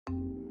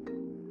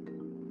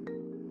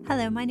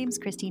Hello, my name's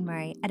Christine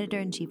Murray,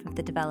 Editor-in-Chief of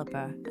The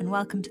Developer, and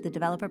welcome to The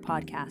Developer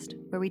Podcast,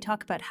 where we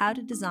talk about how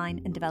to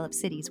design and develop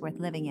cities worth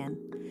living in,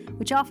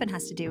 which often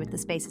has to do with the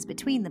spaces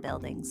between the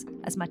buildings,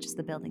 as much as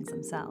the buildings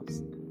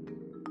themselves.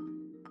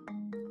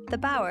 The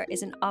Bower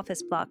is an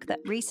office block that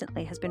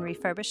recently has been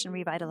refurbished and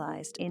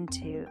revitalised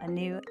into a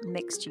new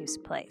mixed-use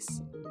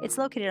place. It's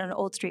located on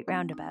Old Street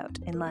Roundabout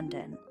in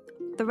London.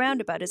 The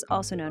roundabout is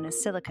also known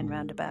as Silicon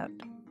Roundabout,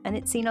 and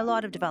it's seen a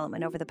lot of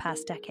development over the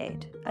past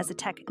decade as the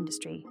tech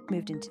industry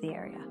moved into the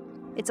area.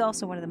 It's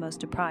also one of the most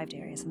deprived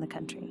areas in the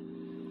country.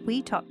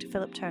 We talked to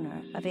Philip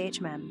Turner of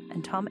AHMM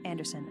and Tom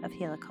Anderson of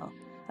Helical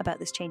about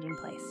this changing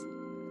place.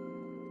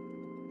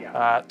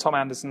 Tom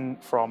Anderson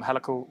from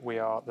Helical. We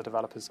are the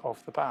developers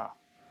of the Bower.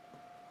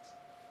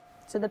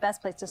 So the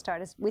best place to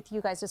start is with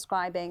you guys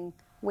describing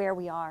where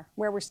we are,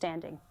 where we're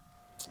standing.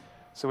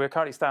 So we're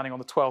currently standing on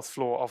the 12th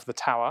floor of the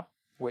tower,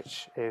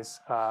 which is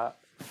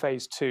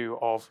phase 2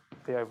 of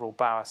the overall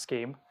Bower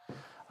scheme.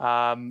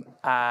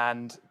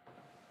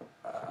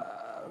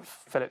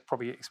 Philip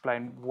probably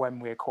explained when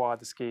we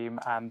acquired the scheme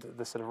and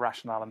the sort of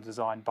rationale and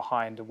design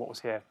behind and what was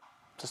here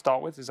to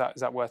start with. Is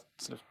that worth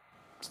sort of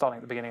starting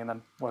at the beginning and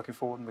then working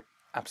forward?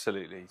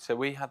 Absolutely. So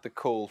we had the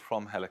call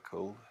from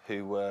Helical,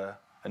 who were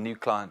a new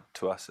client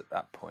to us at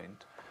that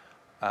point.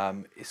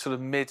 It's sort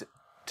of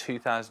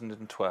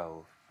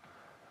mid-2012.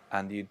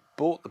 And you'd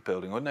bought the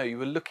building, or no, you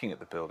were looking at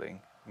the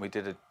building. We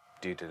did a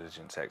due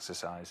diligence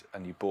exercise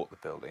and you bought the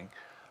building,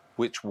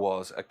 which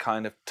was a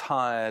kind of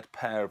tired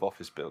pair of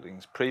office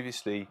buildings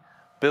previously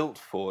built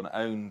for and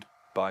owned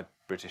by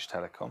British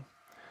Telecom.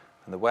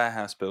 And the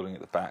warehouse building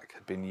at the back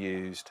had been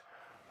used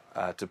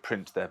to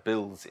print their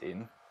bills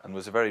in and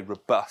was a very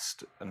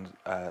robust and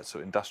sort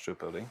of industrial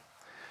building.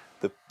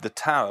 The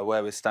tower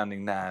where we're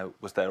standing now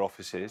was their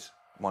offices,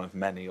 one of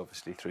many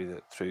obviously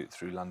through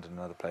London and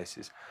other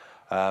places.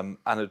 And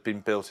had been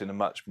built in a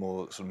much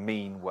more sort of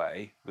mean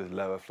way with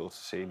lower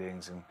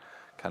floor-to-ceilings and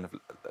kind of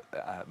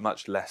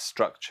much less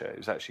structure. It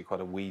was actually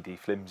quite a weedy,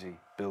 flimsy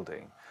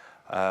building.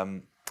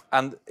 And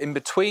in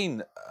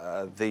between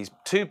these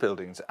two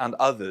buildings and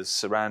others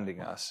surrounding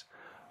us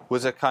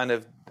was a kind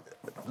of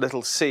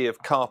little sea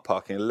of car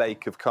parking, a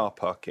lake of car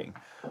parking,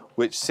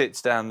 which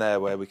sits down there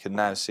where we can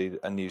now see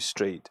a new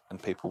street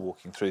and people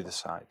walking through the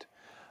site.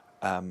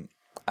 And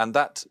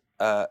that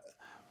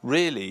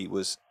really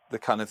was the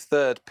kind of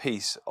third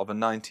piece of a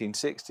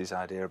 1960s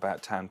idea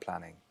about town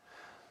planning.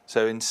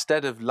 So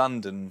instead of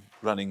London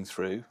running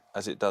through,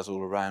 as it does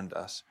all around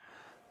us,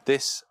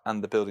 this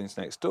and the buildings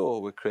next door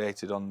were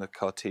created on the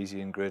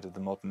Cartesian grid of the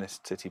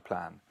Modernist city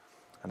plan.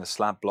 And a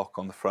slab block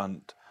on the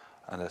front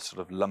and a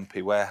sort of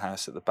lumpy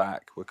warehouse at the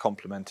back were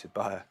complemented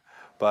by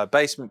a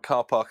basement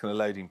car park and a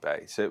loading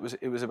bay. So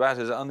it was about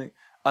as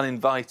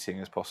uninviting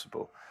as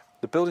possible.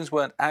 The buildings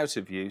weren't out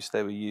of use,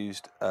 they were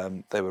used,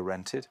 they were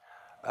rented.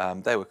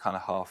 They were kind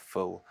of half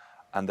full,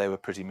 and they were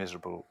pretty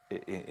miserable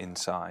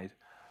inside,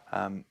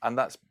 and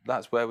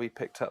that's where we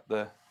picked up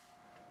the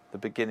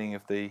beginning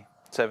of the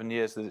 7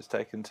 years that it's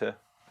taken to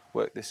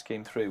work this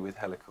scheme through with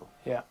Helical.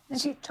 Yeah.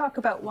 And you talk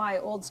about why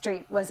Old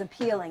Street was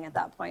appealing at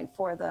that point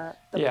for the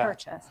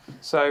purchase.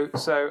 So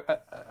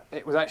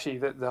it was actually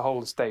the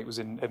whole estate was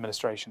in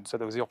administration, so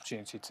there was the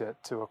opportunity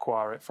to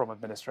acquire it from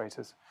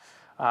administrators,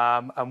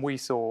 and we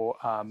saw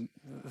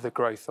the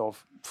growth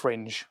of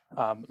fringe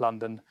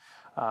London.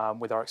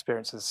 With our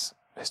experiences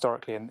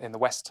historically in the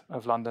west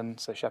of London,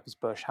 so Shepherd's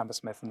Bush,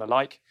 Hammersmith and the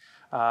like,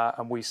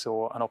 and we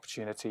saw an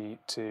opportunity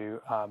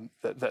to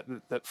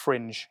that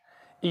fringe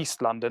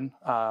East London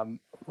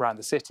around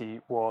the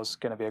city was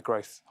going to be a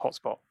growth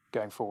hotspot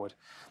going forward.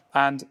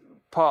 And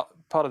part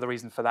of the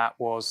reason for that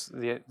was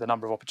the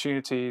number of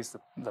opportunities,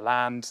 the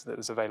land that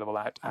was available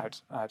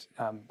out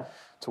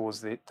towards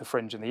the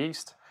fringe in the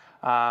east.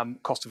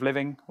 Cost of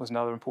living was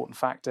another important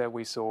factor.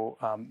 We saw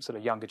sort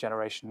of younger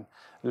generation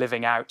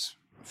living out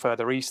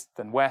further east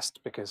than west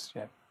because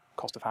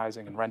cost of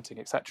housing and renting,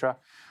 etc.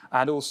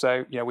 And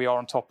also, we are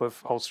on top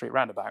of Old Street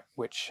Roundabout,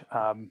 which,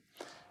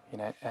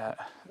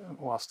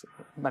 whilst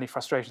many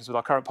frustrations with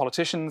our current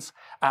politicians,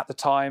 at the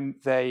time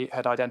they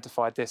had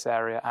identified this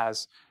area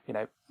as,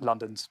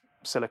 London's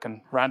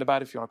Silicon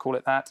Roundabout, if you want to call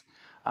it that.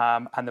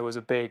 And there was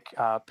a big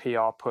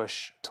PR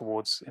push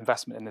towards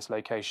investment in this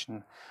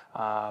location,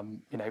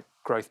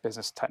 growth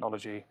business,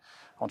 technology,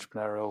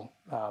 entrepreneurial,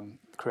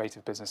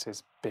 creative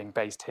businesses being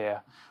based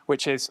here,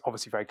 which is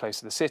obviously very close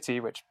to the city,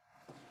 which,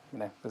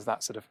 there's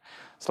that sort of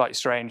slightly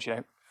strange,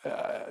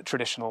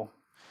 traditional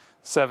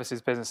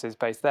services businesses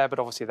based there, but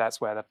obviously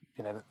that's where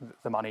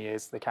the money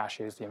is, the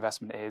cash is, the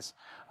investment is.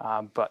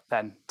 But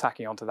then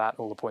tacking onto that,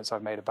 all the points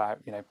I've made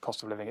about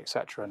cost of living,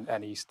 etc.,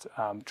 and east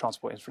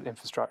transport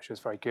infrastructure is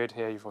very good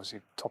here. You've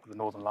obviously top of the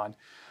Northern Line,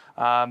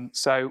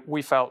 so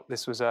we felt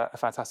this was a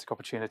fantastic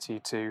opportunity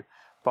to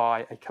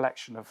buy a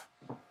collection of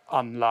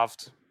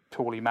unloved,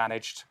 poorly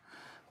managed,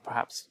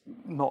 perhaps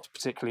not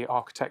particularly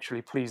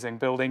architecturally pleasing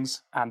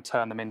buildings and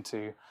turn them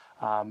into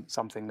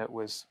something that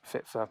was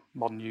fit for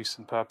modern use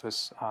and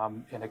purpose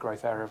in a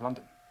growth area of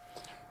London.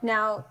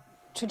 Now,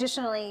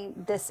 traditionally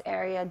this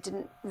area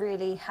didn't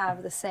really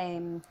have the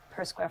same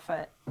per square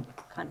foot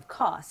kind of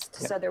cost.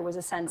 Yep. So there was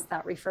a sense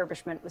that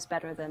refurbishment was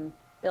better than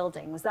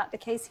building. Was that the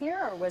case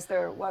here, or was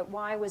there,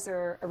 why was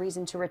there a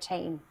reason to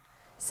retain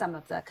some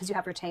of the, because you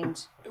have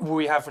retained?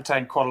 We have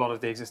retained quite a lot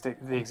of the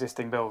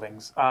existing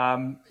buildings.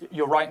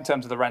 You're right in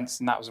terms of the rents,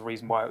 and that was a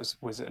reason why it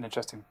was an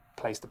interesting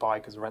place to buy,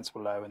 because the rents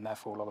were low and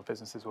therefore a lot of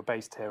businesses were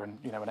based here. And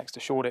we're next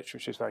to Shoreditch,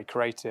 which is very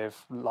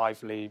creative,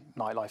 lively,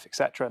 nightlife,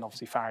 etc., and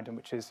obviously Farringdon,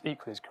 which is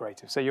equally as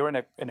creative. So you're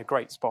in a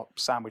great spot,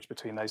 sandwiched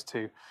between those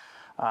two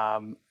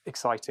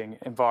exciting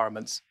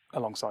environments,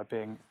 alongside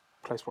being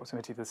close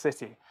proximity to the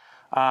city.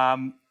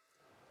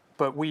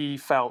 But we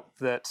felt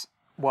that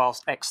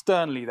whilst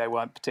externally they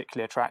weren't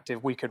particularly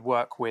attractive, we could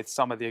work with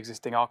some of the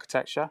existing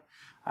architecture.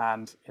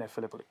 And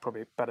Philip will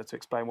probably better to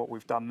explain what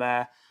we've done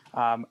there.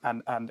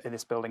 And in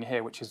this building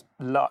here, which is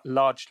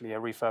largely a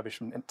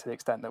refurbishment to the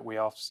extent that we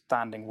are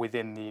standing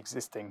within the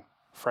existing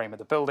frame of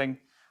the building.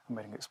 I'm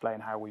going to explain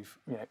how we've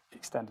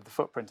extended the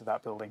footprint of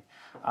that building.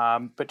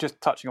 But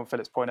just touching on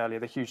Philip's point earlier,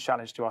 the huge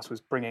challenge to us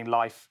was bringing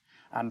life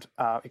and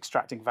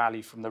extracting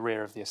value from the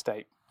rear of the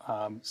estate.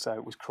 So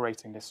it was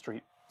creating this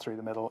street through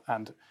the middle,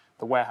 and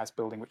the warehouse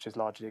building, which is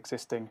largely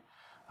existing,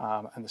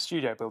 and the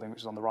studio building,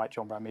 which is on the right,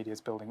 John Brown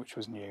Media's building, which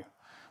was new.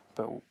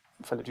 But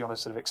Philip, do you want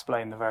to sort of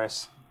explain the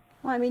various?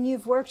 Well, I mean,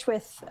 you've worked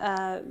with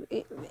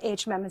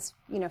AHMM has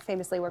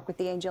famously worked with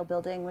the Angel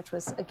building, which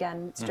was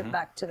again stripped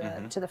back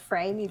to the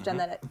frame. You've done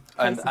that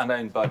at and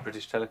owned by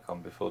British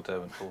Telecom before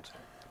Derwent bought it.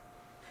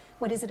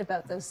 What is it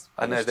about those?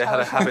 I know they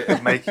had a habit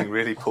of making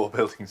really poor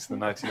buildings in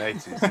the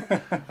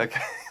 1980s.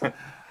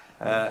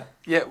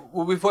 Okay.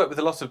 Well, we've worked with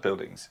a lot of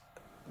buildings.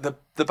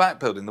 The back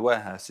building, the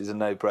warehouse, is a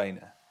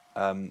no-brainer.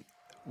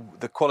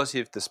 The quality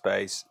of the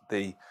space,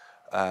 the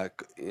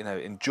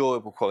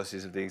enjoyable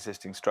qualities of the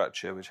existing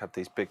structure, which have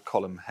these big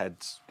column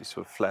heads, these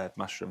sort of flared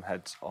mushroom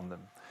heads on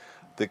them,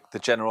 the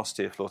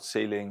generosity of floor to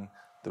ceiling,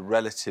 the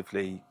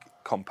relatively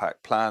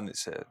compact plan.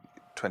 It's a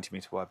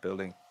 20-metre wide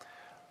building,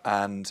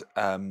 and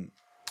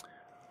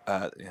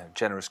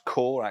generous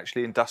core,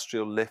 actually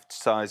industrial lift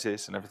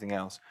sizes and everything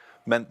else,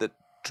 meant that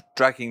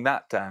dragging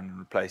that down and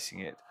replacing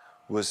it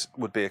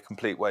would be a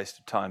complete waste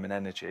of time and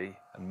energy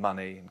and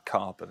money and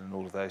carbon and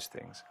all of those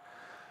things.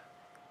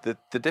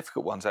 The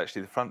difficult one's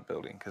actually the front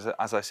building, because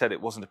as I said,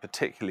 it wasn't a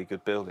particularly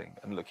good building,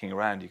 and looking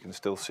around you can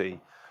still see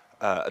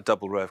a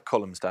double row of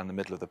columns down the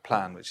middle of the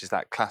plan, which is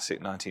that classic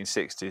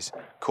 1960s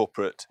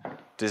corporate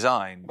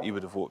design. You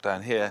would have walked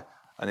down here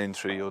and in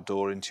through your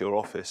door into your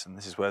office, and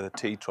this is where the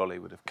tea trolley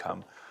would have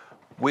come.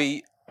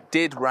 We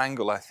did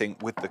wrangle, I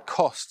think, with the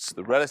costs,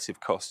 the relative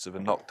costs of a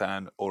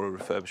knockdown or a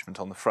refurbishment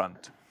on the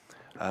front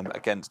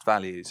against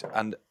values.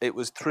 And it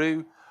was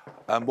through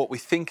what we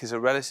think is a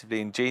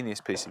relatively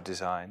ingenious piece of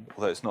design,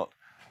 although it's not,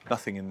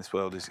 nothing in this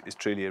world is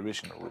truly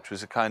original, which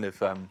was a kind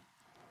of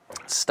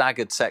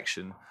staggered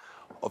section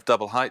of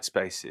double height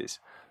spaces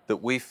that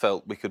we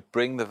felt we could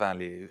bring the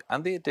value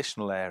and the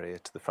additional area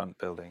to the front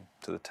building,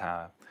 to the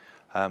tower,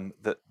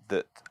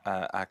 that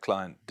our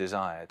client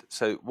desired.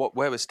 So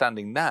where we're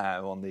standing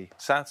now on the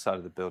south side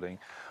of the building,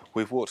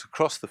 we've walked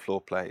across the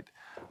floor plate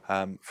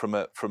from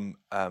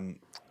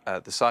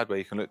the side where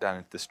you can look down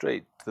into the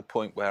street to the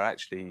point where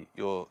actually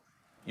your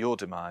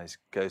demise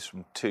goes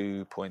from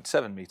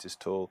 2.7 metres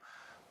tall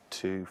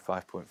to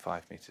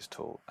 5.5 metres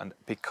tall. And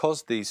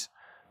because these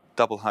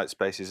double height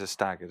spaces are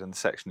staggered and the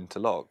section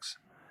interlocks,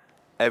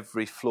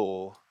 every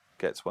floor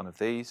gets one of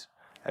these.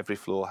 Every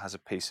floor has a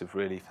piece of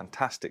really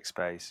fantastic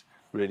space,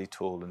 really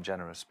tall and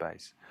generous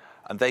space.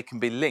 And they can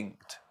be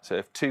linked. So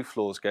if two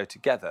floors go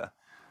together,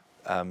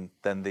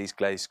 then these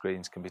glazed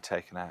screens can be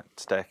taken out,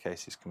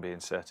 staircases can be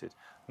inserted.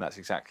 And that's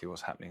exactly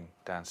what's happening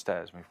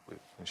downstairs. We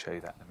can show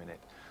you that in a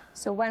minute.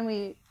 So when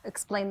we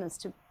explain this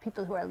to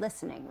people who are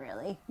listening,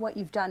 really, what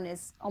you've done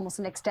is almost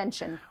an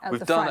extension of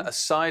the front. We've done a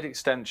side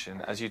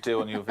extension, as you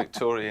do on your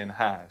Victorian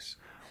house.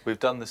 We've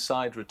done the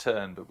side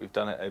return, but we've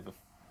done it over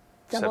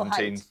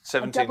 17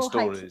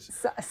 stories.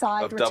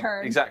 Side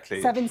return,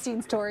 exactly.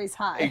 17 stories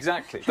high.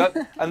 Exactly.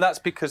 And that's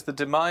because the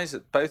demise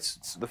at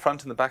both the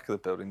front and the back of the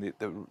building,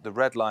 the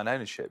red line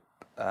ownership,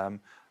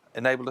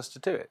 enabled us to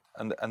do it.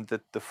 And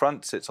the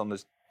front sits on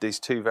these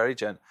two very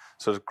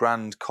sort of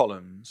grand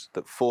columns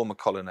that form a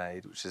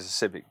colonnade, which is a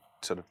civic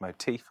sort of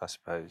motif, I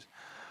suppose.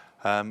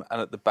 And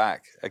at the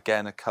back,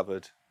 again, a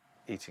covered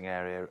eating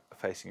area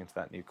facing into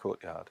that new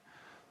courtyard.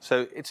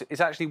 So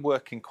it's actually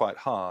working quite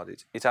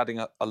hard. It's adding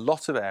a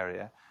lot of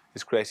area,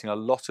 it's creating a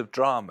lot of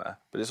drama,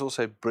 but it's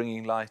also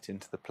bringing light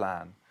into the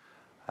plan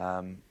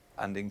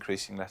and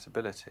increasing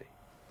lettability.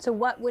 So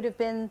what would have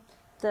been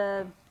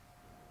the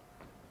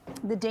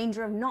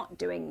danger of not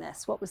doing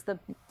this? What was the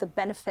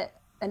benefit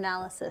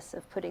analysis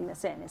of putting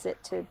this in? Is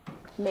it to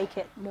make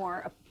it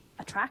more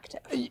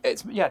attractive?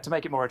 To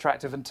make it more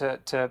attractive and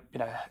to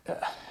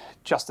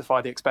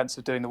justify the expense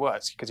of doing the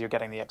works, because you're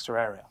getting the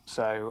extra area.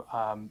 So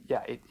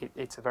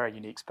it's a very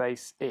unique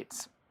space.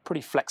 It's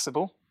pretty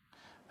flexible,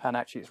 and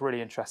actually it's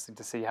really interesting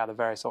to see how the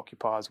various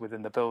occupiers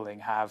within the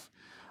building have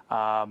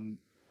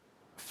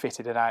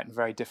fitted it out in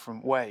very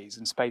different ways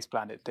and space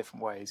planned it in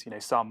different ways.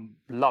 Some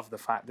love the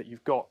fact that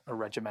you've got a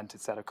regimented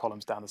set of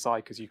columns down the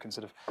side because you can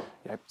sort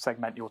of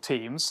segment your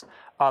teams.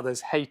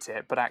 Others hate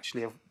it, but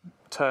actually have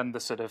turned the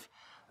sort of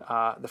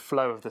the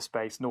flow of the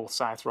space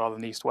north-south rather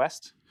than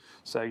east-west.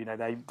 So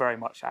they very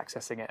much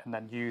accessing it and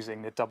then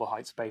using the double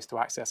height space to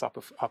access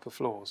upper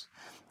floors.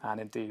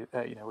 And indeed,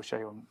 we'll show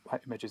you on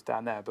images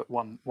down there. But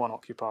one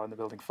occupier in the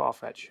building,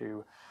 Farfetch,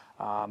 who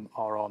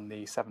are on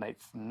the 7th, 8th,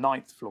 and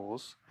 9th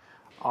floors,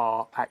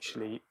 are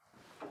actually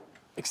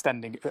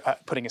extending,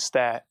 putting a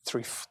stair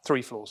through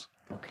 3 floors,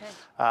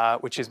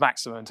 which is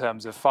maximum in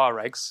terms of fire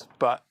regs.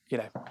 But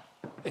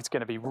it's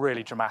going to be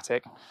really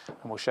dramatic, and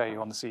we'll show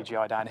you on the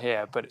CGI down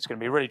here. But it's going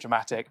to be really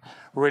dramatic,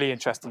 really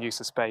interesting use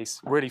of space,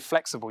 really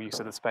flexible use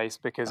of the space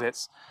because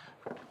it's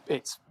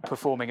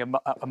performing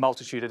a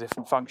multitude of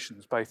different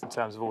functions, both in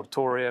terms of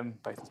auditorium,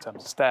 both in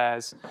terms of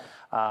stairs,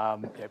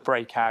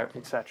 breakout,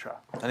 etc.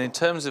 And in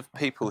terms of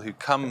people who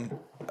come,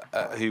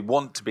 who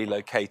want to be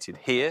located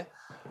here,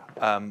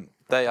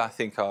 they, I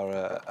think,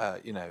 are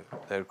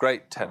they're a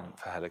great tenant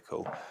for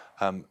Helical,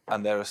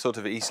 and they're a sort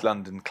of East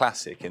London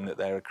classic in that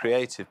they're a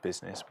creative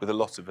business with a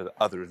lot of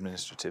other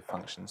administrative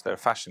functions. They're a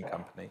fashion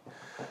company.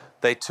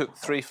 They took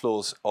 3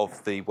 floors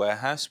of the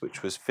warehouse,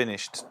 which was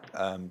finished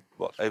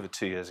over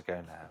 2 years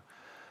ago now.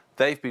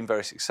 They've been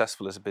very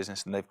successful as a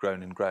business, and they've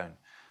grown and grown.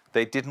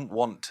 They didn't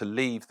want to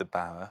leave the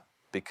Bower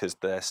because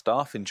their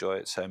staff enjoy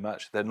it so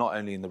much. They're not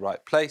only in the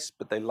right place,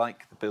 but they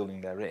like the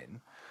building they're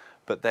in.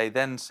 But they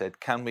then said,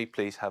 can we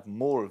please have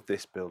more of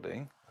this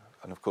building?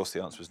 And of course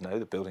the answer was no,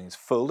 the building is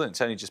full and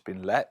it's only just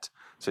been let,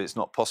 so it's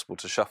not possible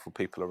to shuffle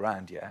people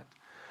around yet.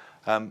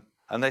 And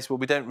they said, well,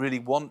 we don't really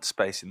want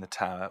space in the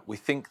tower. We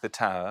think the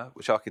tower,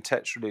 which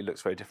architecturally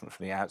looks very different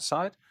from the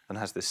outside and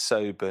has this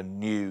sober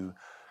new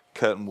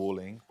curtain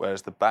walling,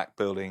 whereas the back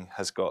building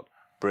has got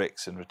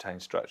bricks and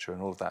retained structure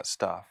and all of that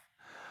stuff.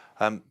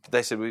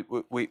 They said,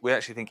 we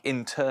actually think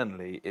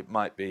internally it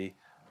might be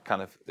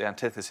kind of the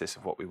antithesis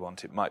of what we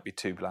want. It might be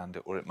too bland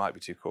or it might be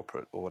too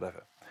corporate or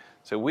whatever.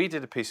 So we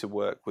did a piece of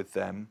work with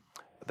them.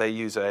 They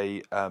use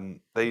their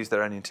own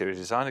interior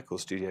designer called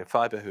Studio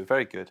Fibre, who are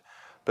very good.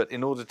 But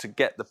in order to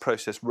get the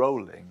process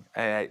rolling,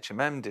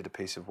 AHMM did a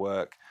piece of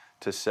work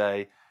to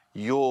say,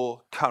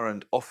 your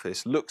current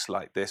office looks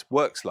like this,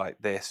 works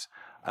like this,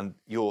 and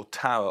your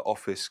tower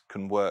office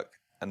can work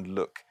and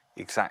look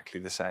exactly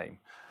the same.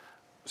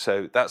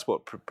 So that's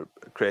what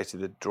created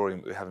the drawing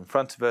that we have in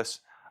front of us.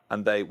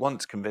 And they,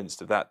 once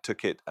convinced of that,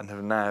 took it and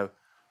have now,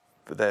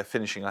 they're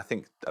finishing, I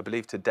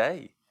believe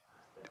today,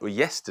 or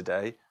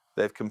yesterday,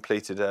 they've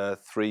completed a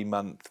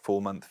 3-month,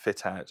 4-month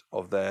fit-out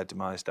of their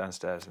demise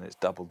downstairs, and it's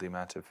doubled the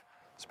amount of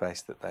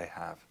space that they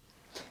have.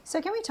 So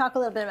can we talk a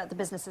little bit about the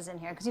businesses in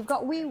here? Because you've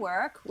got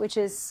WeWork, which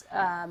is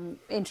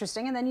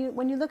interesting, and then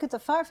when you look at the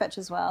Farfetch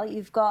as well,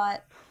 you've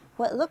got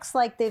what looks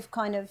like they've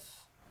kind of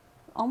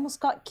almost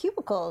got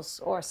cubicles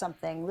or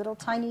something, little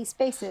tiny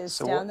spaces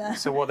down there.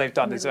 So what they've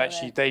done is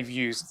actually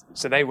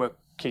they were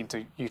keen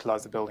to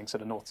utilise the building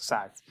sort of north to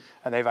south,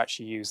 and they've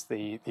actually used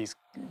these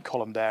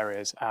columned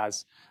areas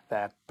as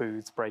their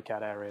booths,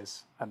 breakout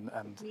areas, and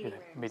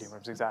meeting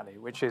rooms, exactly,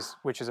 which is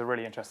a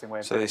really interesting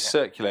way of doing it. So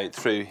they circulate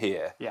through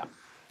here. Yeah.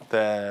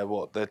 They're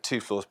 2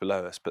 floors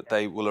below us, but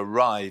they will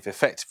arrive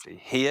effectively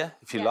here,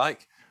 if you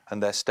like,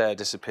 and their stair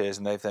disappears,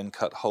 and they've then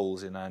cut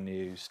holes in our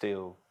new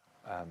steel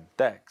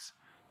decks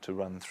to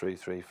run through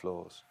 3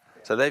 floors.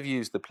 So they've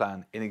used the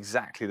plan in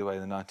exactly the way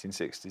the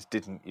 1960s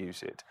didn't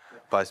use it,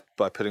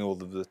 by putting all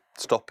of the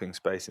stopping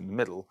space in the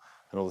middle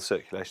and all the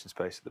circulation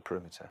space at the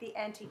perimeter. The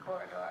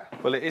anti-corridor.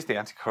 Well, it is the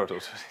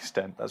anti-corridor to an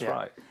extent, that's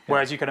right. Yeah.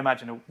 Whereas you can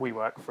imagine a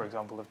WeWork, for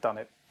example, have done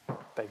it,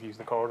 they've used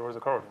the corridor as a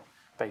corridor,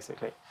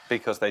 basically.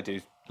 Because they do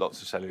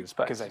lots of cellular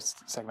space. Because they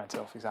segment it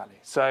off, exactly.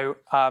 So,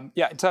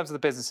 in terms of the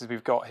businesses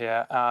we've got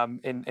here,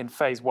 in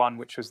phase 1,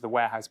 which was the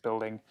warehouse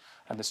building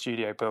and the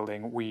studio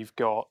building, we've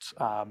got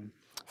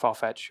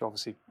Farfetch,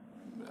 obviously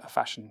a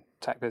fashion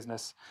tech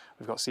business.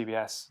 We've got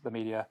CBS, the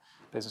media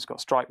business. We've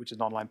got Stripe, which is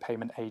an online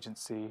payment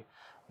agency.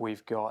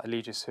 We've got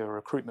Allegis, who are a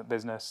recruitment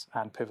business,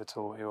 and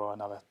Pivotal, who are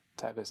another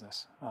tech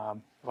business.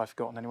 Have I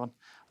forgotten anyone?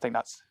 I think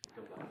that's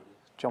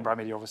John Brown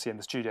Media, obviously, in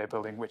the studio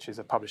building, which is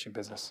a publishing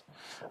business.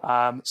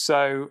 And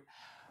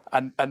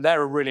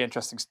they're a really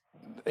interesting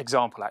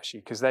example,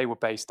 actually, because they were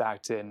based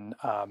out in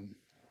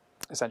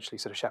essentially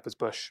sort of Shepherd's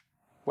Bush,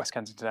 West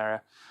Kensington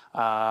area,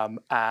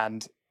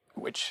 and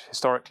which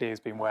historically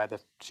has been where the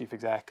chief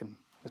exec and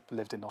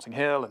lived in Notting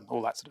Hill and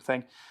all that sort of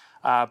thing.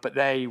 But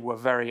they were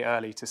very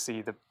early to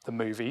see the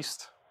move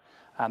east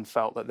and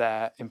felt that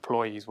their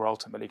employees were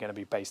ultimately going to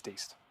be based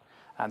east.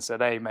 And so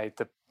they made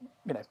the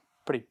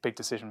pretty big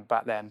decision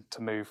back then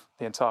to move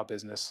the entire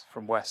business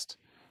from west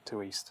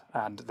to east.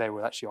 And they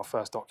were actually our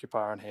first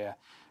occupier in here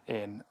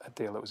in a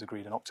deal that was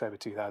agreed in October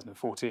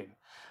 2014.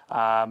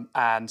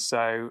 And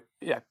so,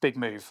 big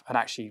move. And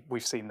actually,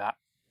 we've seen that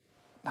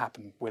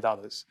happen with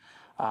others.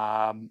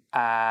 And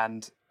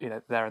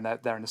they're in a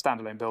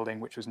standalone building,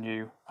 which was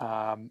new,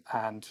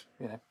 and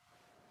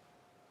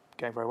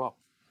going very well.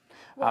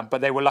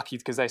 But they were lucky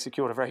because they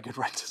secured a very good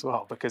rent as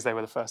well because they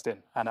were the first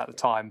in. And at the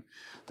time,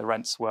 the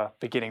rents were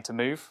beginning to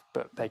move,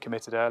 but they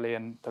committed early,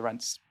 and the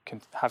rents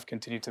have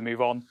continued to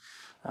move on,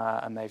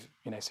 and they've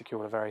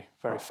secured a very,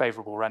 very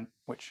favourable rent,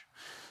 which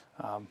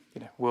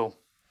will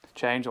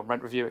change on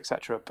rent review,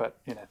 etc. But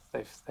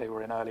they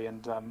were in early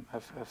and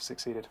have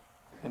succeeded.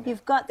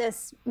 You've got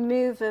this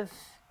move of,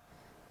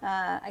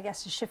 I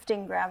guess,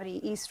 shifting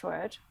gravity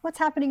eastward. What's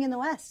happening in the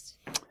west?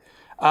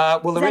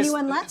 Well, is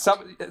anyone left?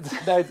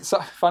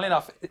 Funnily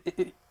enough,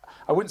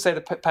 I wouldn't say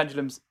the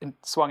pendulum's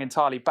swung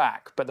entirely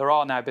back, but there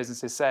are now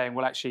businesses saying,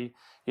 well, actually,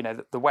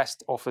 the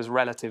West offers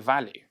relative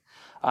value.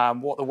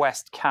 What the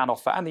West can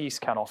offer and the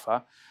East can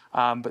offer,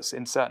 but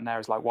in certain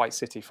areas like White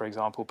City, for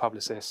example,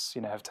 Publicis,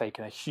 have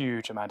taken a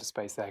huge amount of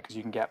space there because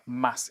you can get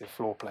massive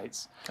floor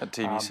plates at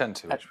TV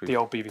Centre, which the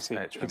old BBC,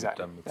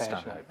 exactly done with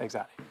AHMM.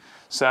 Exactly.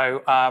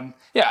 So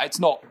it's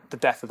not the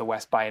death of the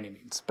West by any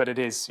means, but it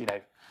is,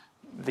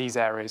 these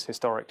areas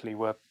historically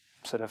were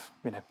sort of,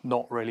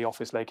 not really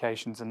office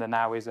locations, and there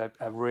now is a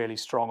really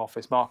strong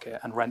office market,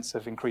 and rents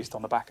have increased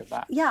on the back of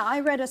that. Yeah, I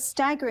read a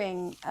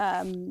staggering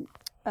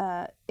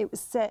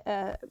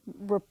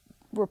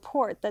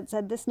report that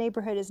said this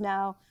neighborhood is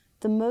now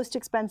the most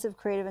expensive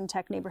creative and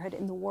tech neighborhood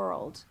in the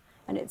world,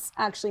 and it's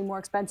actually more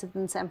expensive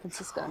than San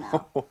Francisco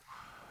now.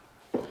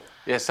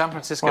 Yeah, San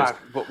Francisco.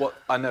 What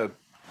I know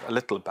a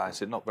little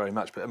about it, not very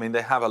much, but I mean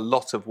they have a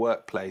lot of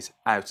workplace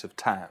out of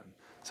town,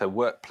 so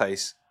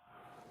workplace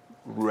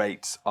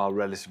rates are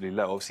relatively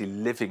low. Obviously,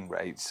 living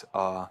rates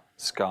are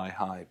sky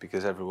high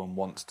because everyone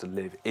wants to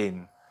live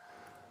in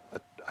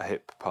a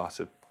hip part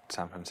of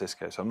San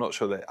Francisco. So I'm not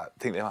sure I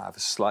think they might have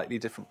a slightly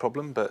different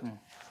problem, but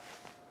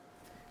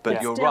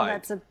you're still, right.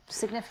 That's a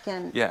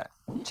significant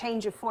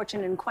change of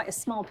fortune in quite a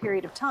small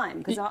period of time,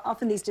 because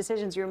often these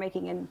decisions you're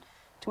making in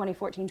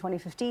 2014,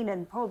 2015,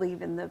 and probably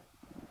even the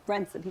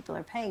rents that people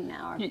are paying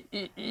now are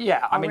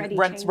I mean,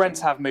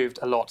 rents have moved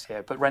a lot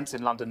here, but rents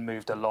in London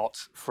moved a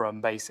lot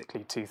from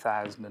basically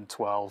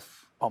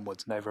 2012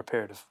 onwards, and over a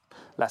period of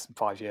less than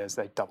 5 years,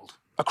 they doubled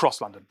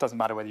across London. Doesn't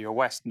matter whether you're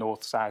west,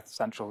 north, south,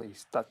 central,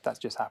 east. That's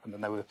just happened,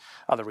 and there were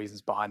other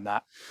reasons behind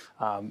that,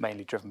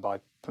 mainly driven by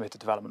permitted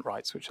development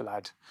rights, which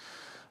allowed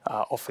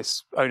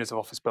owners of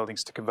office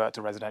buildings to convert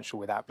to residential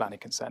without planning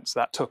consent. So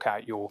that took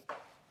out your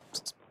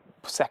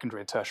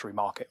secondary and tertiary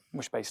market,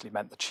 which basically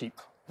meant the cheap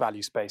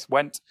value space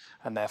went,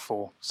 and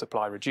therefore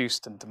supply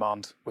reduced and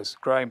demand was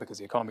growing because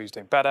the economy was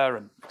doing better,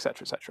 and et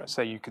cetera, et cetera.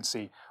 So you can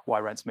see why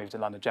rents moved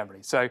in London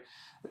generally. So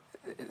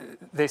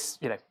this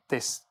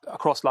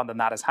across London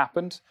that has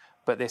happened,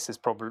 but this has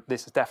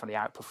definitely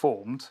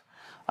outperformed,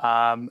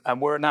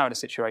 and we're now in a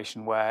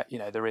situation where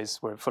we're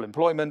in full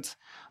employment,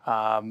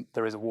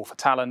 there is a war for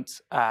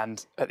talent,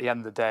 and at the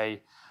end of the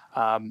day,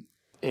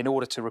 in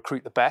order to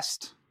recruit the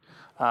best,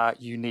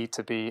 you need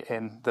to be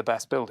in the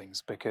best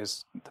buildings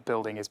because the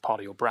building is part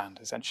of your brand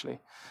essentially,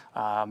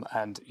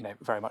 and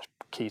very much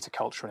key to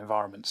culture and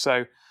environment.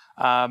 So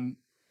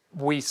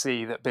we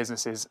see that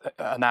businesses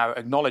are now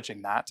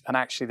acknowledging that, and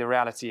actually the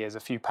reality is a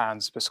few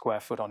pounds per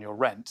square foot on your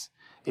rent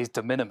is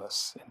de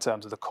minimis in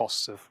terms of the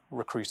costs of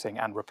recruiting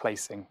and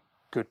replacing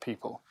good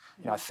people.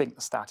 I think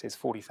the stat is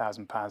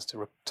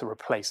 £40,000 to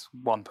replace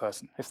one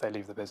person if they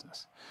leave the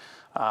business,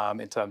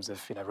 in terms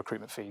of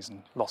recruitment fees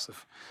and loss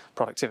of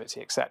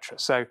productivity, etc.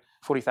 So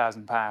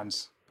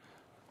 £40,000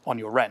 on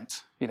your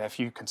rent. If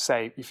you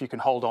can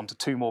hold on to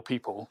two more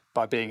people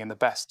by being in the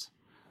best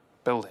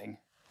building,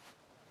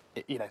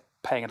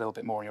 paying a little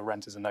bit more on your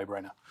rent is a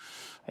no-brainer.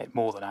 It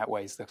more than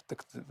outweighs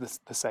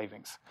the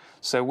savings.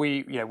 So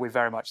we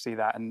very much see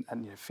that, and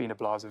Fina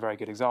Blas is a very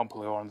good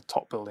example. Who are on the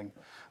top the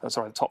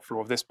top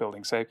floor of this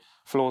building. So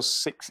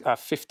floors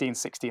 15,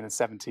 16, and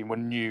 17 were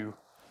new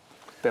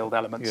build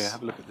elements. Yeah,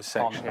 have a look at the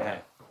section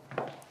here.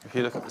 If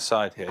you look at the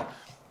side here,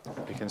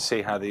 you can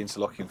see how the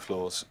interlocking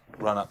floors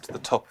run up to the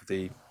top of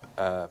the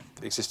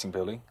existing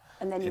building.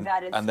 And then you've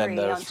added and then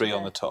there are three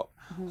on the top.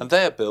 Mm-hmm. And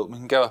they are built, we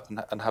can go up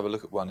and have a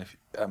look at one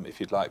if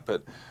you'd like,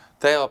 but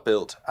they are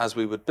built as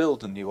we would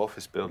build a new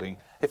office building,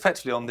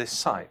 effectively on this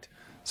site.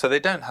 So they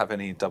don't have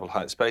any double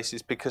height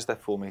spaces because they're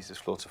 4 metres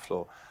floor to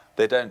floor.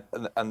 They don't,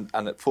 and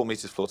at 4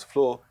 metres floor to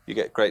floor, you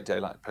get great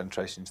daylight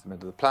penetration into the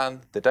middle of the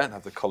plan. They don't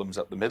have the columns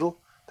up the middle.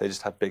 They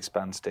just have big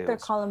span steels. They're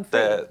column free.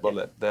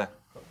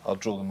 I'll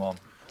draw them on.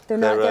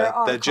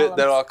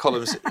 There are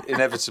columns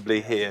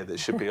inevitably here that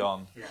should be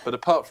on. Yeah. But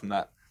apart from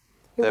that,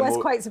 it was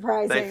quite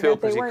surprising. They feel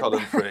pretty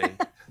column free.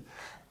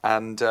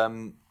 And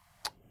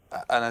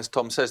as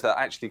Tom says, that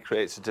actually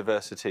creates a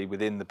diversity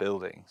within the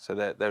building. So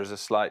there is a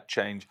slight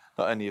change,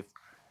 not only of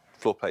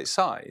floor plate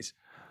size,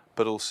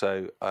 but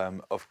also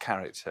of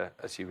character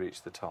as you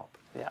reach the top.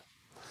 Yeah.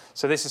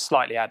 So this is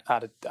slightly out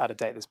of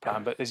date, this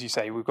plan, but as you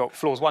say, we've got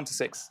floors 1 to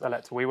 6 are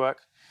let to WeWork.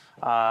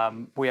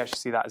 We actually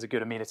see that as a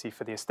good amenity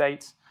for the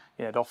estate.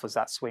 It offers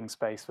that swing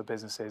space for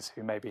businesses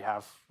who maybe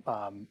have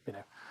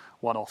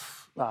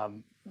one-off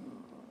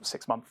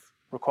 6-month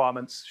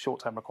requirements,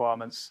 short-term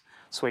requirements,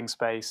 swing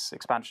space,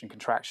 expansion,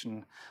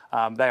 contraction.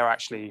 They are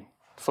actually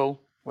full,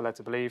 we're led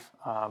to believe,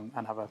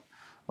 and have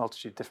a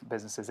multitude of different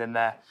businesses in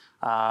there.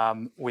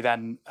 We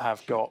then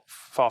have got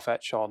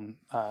Farfetch on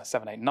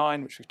 7, 8,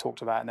 9, which we've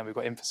talked about, and then we've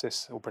got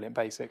Emphasis or Brilliant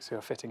Basics, who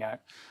are fitting out,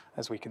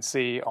 as we can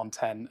see, on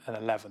 10 and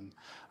 11.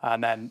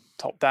 And then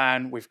top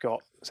down, we've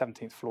got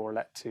 17th floor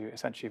let to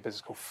essentially a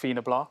business called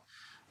Finabla,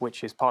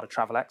 which is part of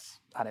Travelex,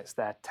 and it's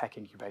their tech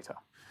incubator.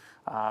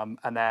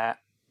 And they're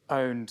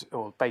owned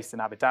or based in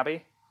Abu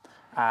Dhabi,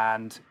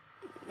 and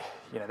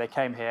they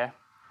came here.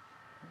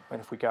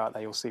 And if we go out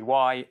there, you'll see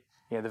why.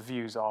 The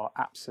views are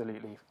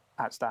absolutely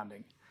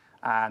outstanding.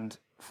 And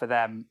for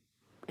them,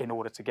 in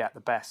order to get the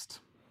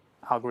best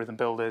algorithm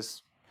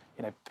builders,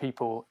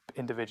 people,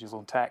 individuals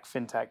on tech,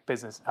 fintech,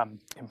 business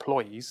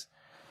employees,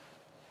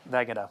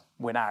 they're going to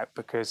win out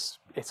because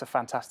it's a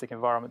fantastic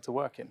environment to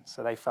work in.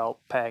 So they felt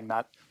paying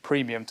that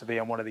premium to be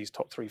on one of these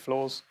top 3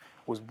 floors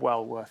was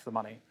well worth the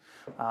money.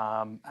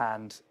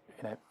 And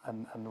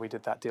we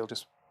did that deal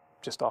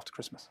just after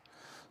Christmas.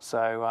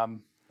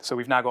 So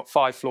we've now got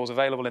 5 floors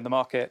available in the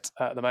market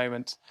at the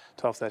moment,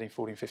 12, 13,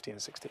 14, 15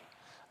 and 16,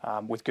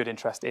 with good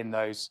interest in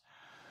those.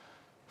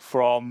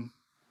 From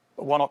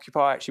one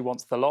occupier actually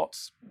wants the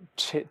lots,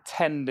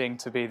 tending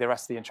to be, the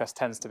rest of the interest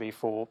tends to be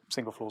for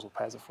single floors or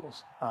pairs of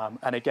floors.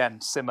 And again,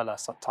 similar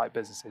type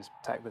businesses,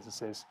 tech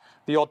businesses,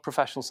 the odd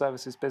professional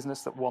services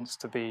business that wants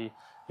to be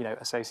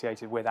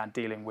associated with and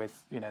dealing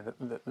with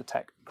the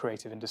tech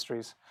creative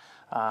industries.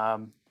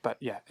 But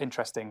yeah,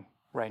 interesting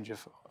range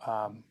of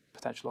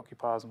potential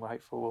occupiers, and we're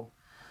hopeful we'll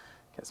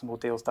get some more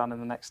deals done in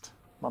the next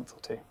month or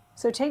 2.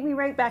 So take me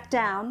right back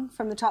down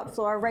from the top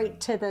floor right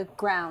to the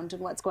ground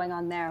and what's going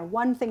on there.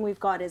 One thing we've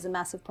got is a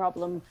massive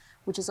problem,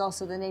 which is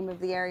also the name of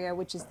the area,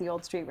 which is the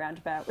Old Street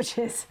Roundabout, which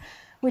is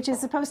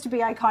supposed to be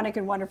iconic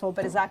and wonderful,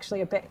 but is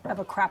actually a bit of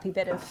a crappy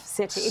bit of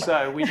city.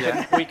 So we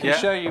can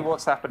show you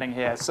what's happening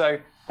here. So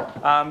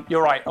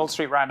you're right, Old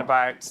Street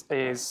Roundabout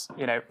is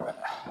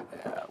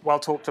well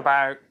talked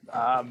about.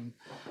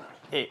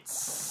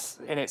 It's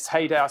in its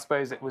heyday, I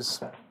suppose. It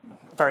was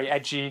very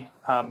edgy,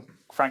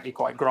 frankly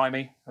quite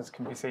grimy, as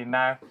can be seen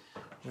now.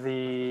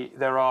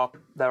 There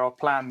are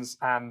plans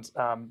and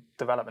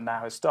development now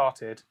has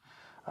started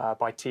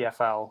by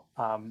TfL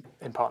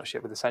in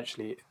partnership with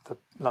essentially the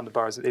London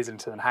boroughs of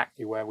Islington and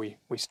Hackney, where we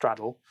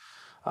straddle.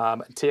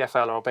 And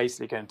TfL are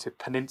basically going to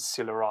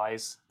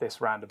peninsularize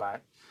this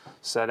roundabout.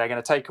 So they're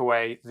going to take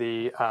away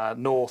the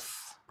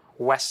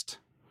north-west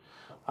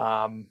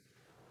flow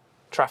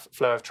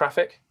of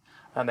traffic,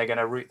 and they're going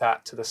to route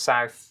that to the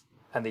south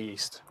and the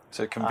east.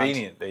 So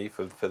conveniently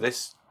for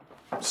this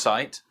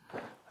site,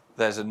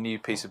 there's a new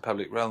piece of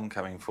public realm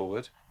coming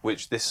forward,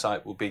 which this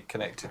site will be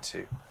connected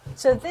to.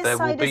 So this there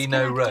site will be is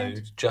no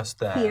road just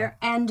there. Here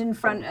and in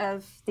front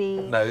of the...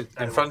 No,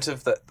 in front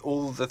of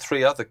all the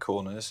 3 other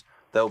corners,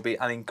 there'll be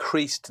an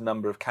increased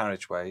number of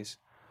carriageways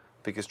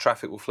because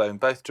traffic will flow in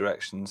both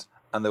directions,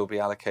 and there will be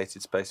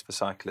allocated space for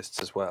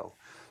cyclists as well.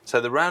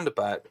 So the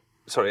roundabout,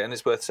 and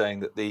it's worth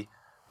saying that the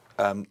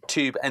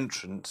tube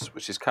entrance,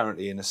 which is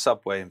currently in a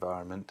subway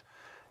environment,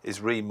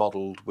 is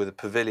remodelled with a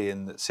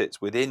pavilion that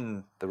sits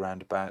within the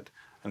roundabout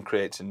and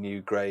creates a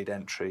new grade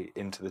entry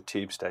into the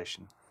tube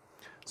station.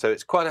 So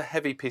it's quite a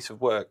heavy piece of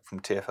work from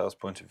TfL's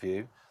point of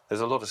view.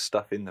 There's a lot of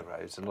stuff in the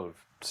roads, a lot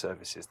of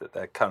services that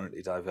they're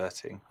currently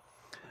diverting.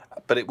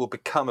 But it will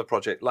become a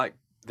project like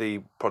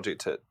the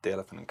project at the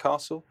Elephant and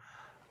Castle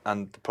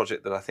and the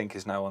project that I think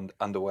is now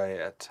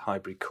underway at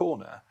Highbury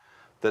Corner,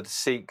 that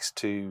seeks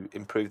to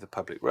improve the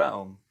public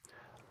realm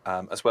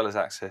as well as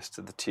access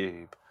to the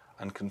tube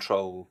and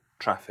control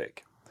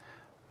traffic.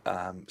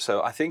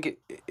 So I think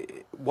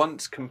it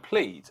once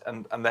complete,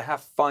 and they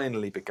have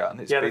finally begun.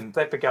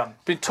 They've begun.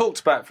 Been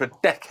talked about for a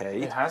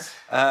decade. It has.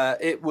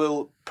 It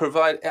will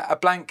provide a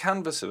blank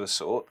canvas of a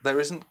sort. There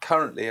isn't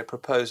currently a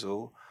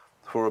proposal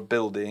for a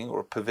building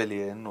or a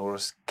pavilion or a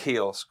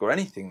kiosk or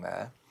anything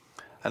there,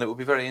 and it will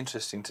be very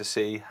interesting to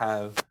see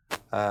how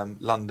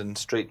London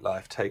street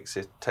life takes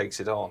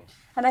it on.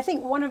 And I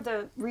think one of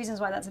the reasons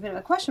why that's a bit of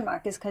a question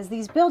mark is because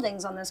these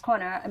buildings on this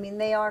corner, I mean,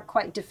 they are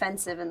quite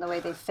defensive in the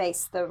way they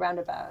face the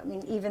roundabout. I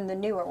mean, even the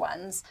newer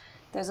ones,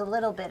 there's a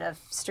little bit of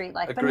street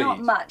life, but not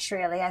much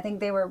really. I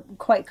think they were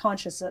quite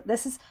conscious that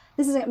this is.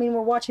 I mean,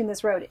 we're watching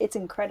this road; it's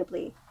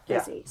incredibly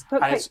busy. Yeah.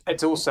 And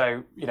it's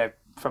also,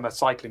 from a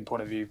cycling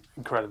point of view,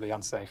 incredibly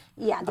unsafe.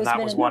 Yeah, and that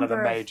was one of the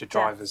major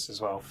drivers as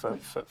well for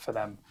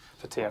them,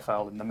 for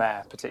TfL and the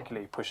mayor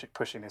particularly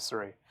pushing this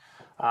through.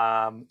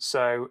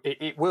 So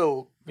it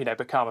will,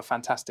 become a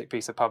fantastic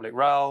piece of public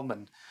realm,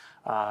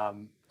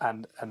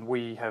 and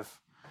we have,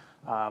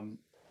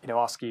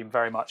 our scheme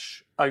very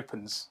much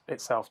opens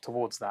itself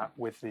towards that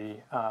with the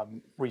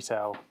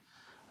retail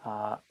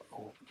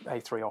or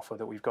A3 offer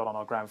that we've got on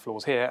our ground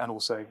floors here, and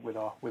also with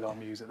our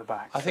mews at the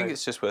back. I think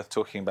it's just worth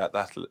talking about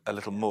that a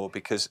little more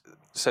because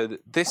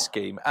this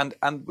scheme, and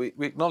we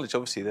acknowledge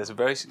obviously there's a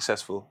very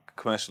successful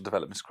commercial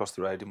developments across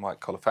the road in White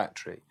Collar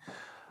Factory,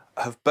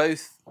 have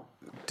both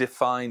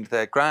defined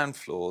their ground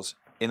floors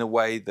in a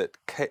way that,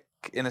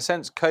 in a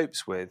sense,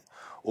 copes with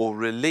or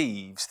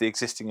relieves the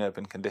existing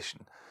urban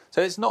condition.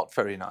 So it's not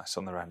very nice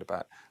on the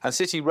roundabout. And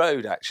City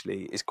Road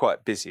actually is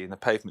quite busy and the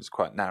pavement's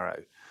quite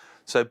narrow.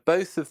 So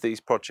both of these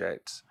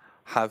projects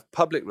have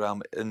public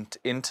realm and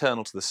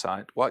internal to the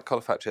site. White Collar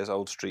Factory has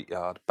Old Street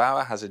Yard.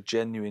 Bower has a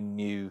genuine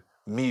new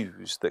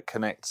mews that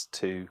connects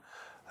to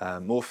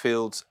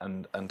Moorfields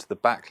and to the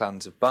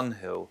backlands of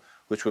Bunhill,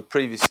 which were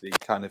previously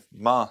kind of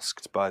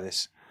masked by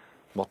this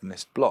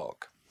modernist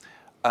block.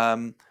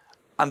 And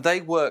they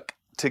work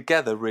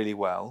together really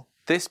well.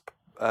 This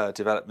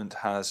development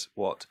has,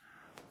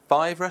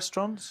 5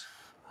 restaurants?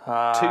 2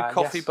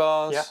 coffee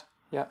bars?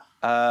 Yeah.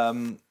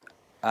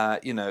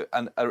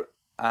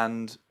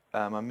 And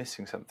I'm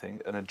missing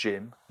something, and a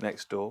gym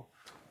next door.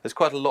 There's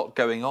quite a lot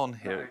going on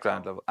here at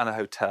ground level, and a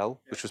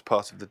hotel, which was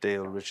part of the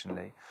deal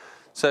originally.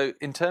 So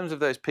in terms of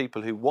those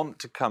people who want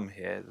to come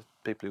here,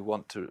 people who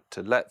want to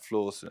let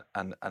floors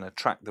and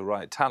attract the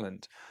right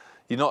talent,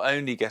 you not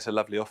only get a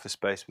lovely office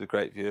space with a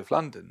great view of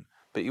London,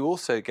 but you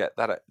also get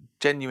that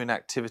genuine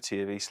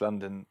activity of East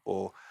London,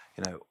 or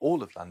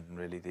all of London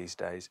really these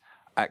days,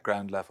 at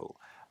ground level.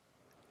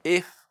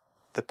 If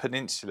the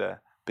peninsula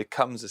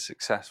becomes as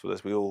successful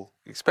as we all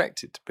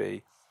expect it to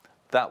be,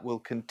 that will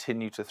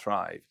continue to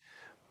thrive.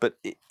 But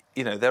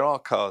there are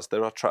cars,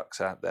 there are trucks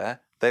out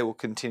there. They will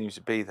continue to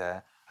be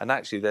there. And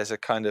actually, there's a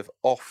kind of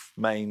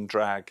off-main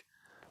drag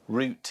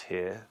route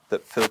here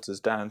that filters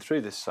down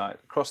through this site,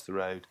 across the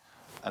road,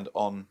 and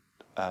on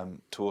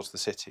towards the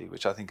city,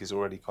 which I think is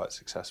already quite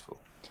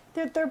successful.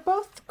 They're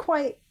both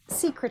quite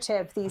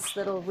secretive, these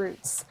little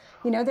routes.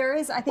 There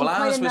is, I think,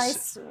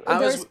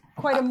 there's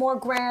quite a more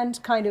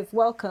grand kind of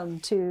welcome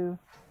to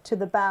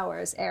the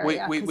Bowers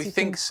area. We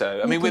think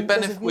so. I mean, we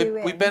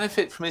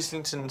benefit from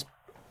Islington's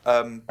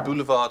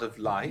Boulevard of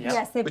Light,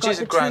 which is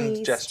a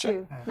grand gesture.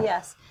 Too.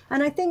 Yes,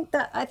 and I think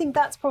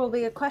that's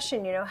probably a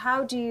question.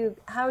 How do you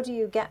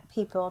get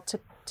people to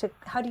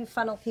how do you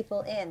funnel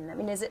people in? I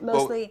mean, is it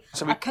mostly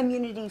a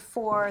community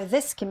for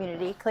this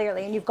community,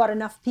 clearly, and you've got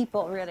enough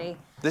people, really?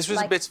 This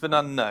was a bit of an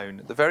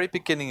unknown. At the very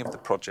beginning of the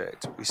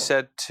project, we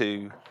said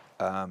to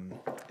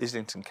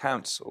Islington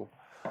Council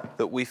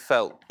that we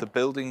felt the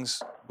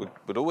buildings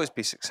would always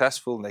be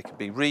successful and they could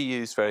be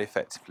reused very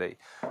effectively,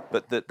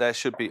 but that there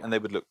should be, and they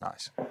would look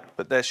nice,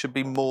 but there should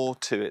be more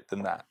to it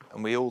than that.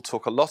 And we all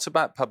talk a lot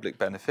about public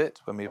benefit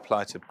when we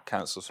apply to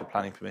councils for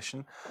planning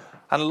permission,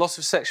 and a lot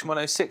of Section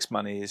 106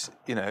 money is,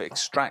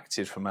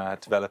 extracted from our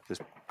developers'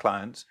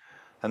 clients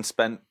and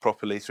spent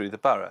properly through the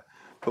borough.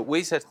 But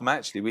we said to them,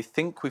 actually, we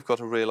think we've got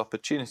a real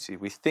opportunity.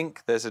 We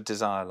think there's a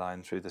desire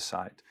line through the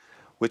site,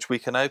 which we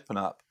can open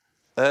up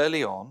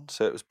early on.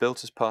 So it was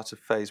built as part of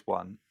phase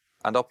 1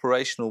 and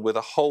operational with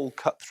a hole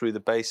cut through the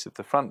base of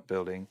the front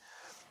building,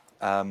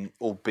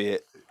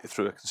 albeit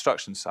through a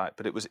construction site.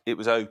 But it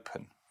was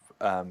open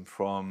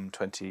from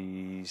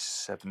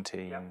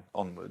 2017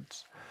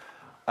 onwards.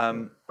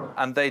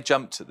 And they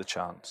jumped at the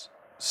chance.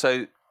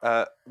 So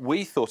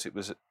we thought it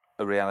was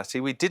a reality.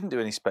 We didn't do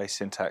any space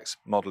syntax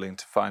modelling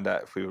to find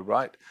out if we were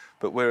right,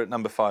 but we're at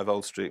number 5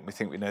 Old Street and we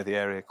think we know the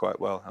area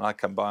quite well. And I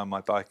come by on my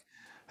bike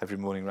every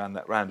morning around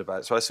that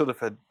roundabout. So I sort of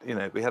had,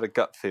 we had a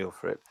gut feel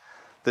for it.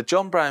 The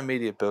John Brown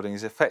Media Building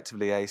is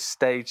effectively a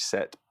stage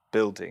set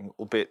building,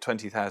 albeit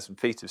 20,000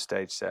 feet of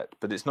stage set,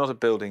 but it's not a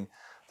building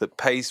that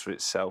pays for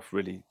itself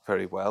really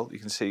very well. You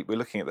can see, we're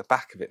looking at the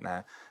back of it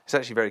now. It's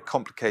actually a very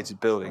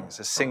complicated building. It's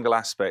a single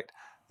aspect,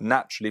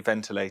 naturally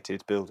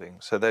ventilated building.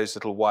 So those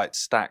little white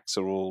stacks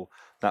are all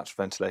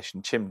natural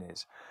ventilation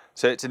chimneys.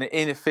 So it's an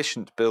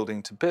inefficient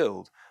building to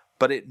build,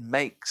 but it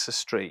makes a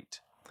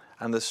street.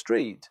 And the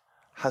street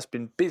has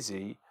been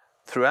busy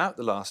throughout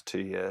the last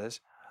 2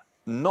 years,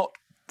 not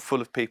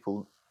full of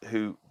people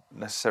who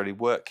necessarily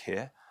work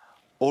here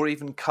or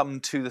even come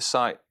to the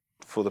site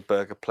for the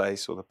burger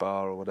place or the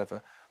bar or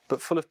whatever,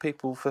 but full of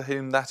people for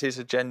whom that is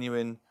a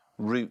genuine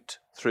route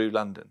through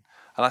London.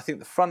 And I think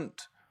the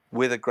front,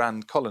 with a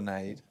grand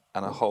colonnade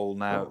and a hole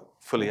now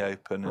fully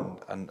open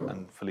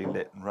and fully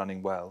lit and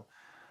running well,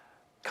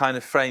 kind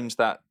of frames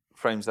that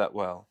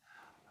well.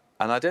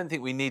 And I don't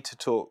think we need to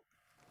talk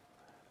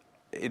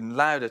in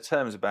louder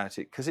terms about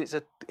it, because it's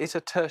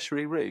a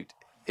tertiary route.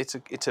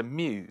 It's a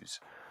mews,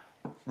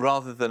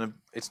 rather than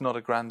it's not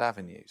a grand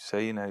avenue. So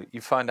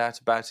you find out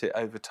about it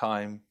over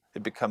time.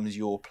 It becomes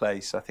your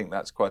place. I think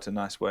that's quite a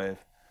nice way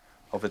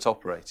of its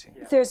operating.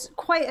 There's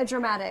quite a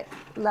dramatic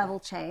level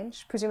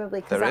change,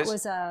 presumably, because that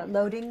was a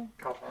loading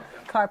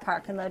car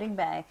park and loading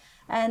bay.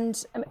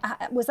 And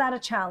was that a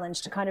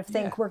challenge to kind of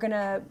think we're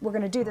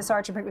gonna do this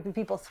arch and bring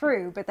people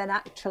through, but then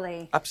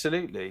actually?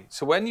 Absolutely.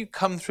 So when you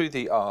come through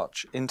the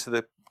arch into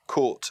the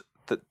court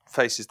that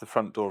faces the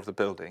front door of the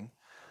building,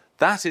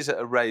 that is at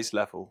a raised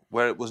level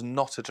where it was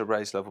not at a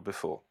raised level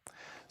before.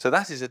 So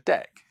that is a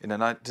deck. It's a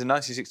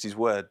 1960s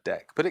word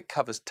deck, but it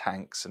covers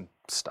tanks and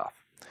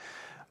stuff.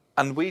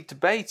 And we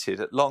debated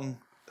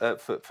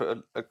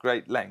for a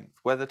great length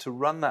whether to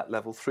run that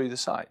level through the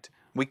site.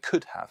 We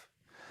could have.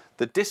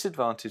 The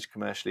disadvantage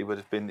commercially would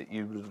have been that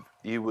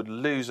you would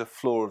lose a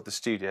floor of the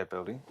studio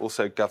building,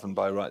 also governed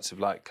by rights of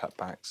light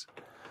cutbacks.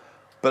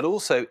 But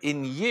also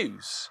in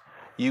use,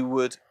 you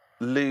would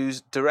lose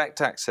direct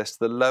access to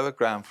the lower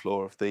ground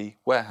floor of the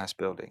warehouse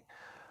building.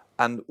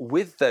 And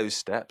with those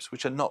steps,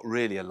 which are not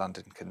really a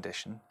London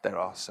condition, there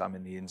are some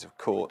in the Inns of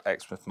Court,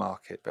 Exmouth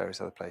Market,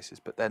 various other places,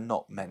 but they're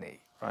not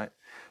many, right?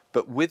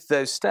 But with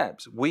those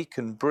steps, we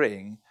can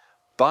bring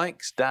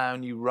bikes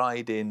down, you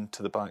ride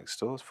into the bike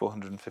stores,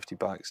 450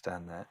 bikes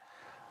down there,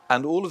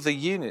 and all of the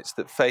units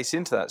that face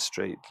into that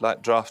street,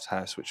 like Draft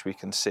House, which we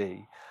can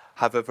see,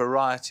 have a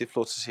variety of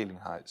floor-to-ceiling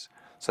heights.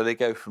 So they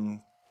go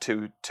from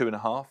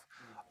 2.5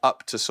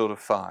 up to sort of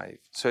 5.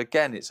 So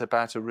again, it's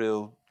about a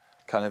real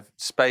kind of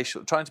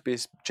spatial, trying to be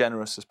as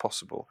generous as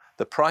possible.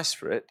 The price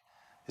for it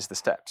is the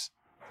steps.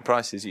 The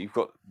price is you've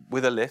got,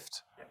 with a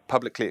lift,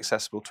 publicly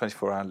accessible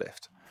 24-hour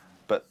lift,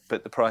 but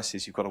the price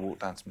is you've got to walk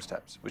down some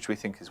steps, which we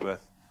think is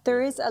worth.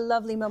 There is a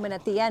lovely moment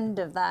at the end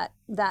of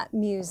that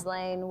Mews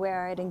Lane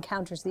where it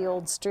encounters the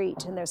old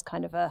street, and there's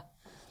kind of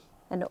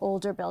an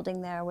older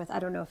building there with, I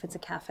don't know if it's a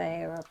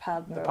cafe or a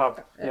pub.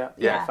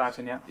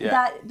 Fountain,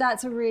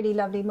 That's a really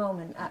lovely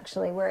moment,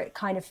 actually, where it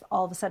kind of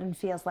all of a sudden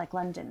feels like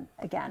London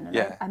again. And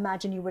I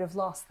imagine you would have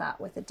lost that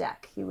with a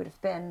deck. You would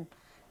have been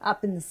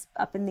up in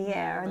the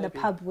air, and the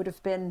pub would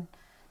have been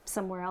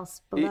somewhere else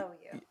below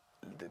you.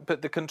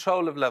 But the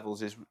control of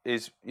levels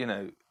is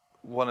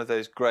one of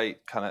those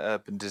great kind of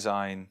urban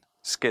design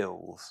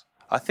skills.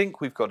 I think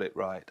we've got it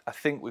right. I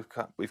think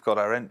we've got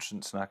our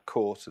entrance and our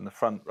court and the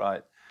front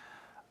right.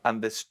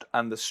 And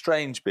the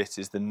strange bit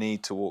is the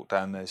need to walk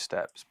down those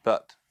steps.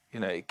 But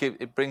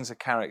it brings a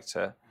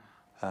character,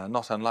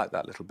 not unlike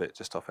that little bit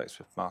just off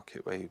Exmouth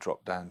Market where you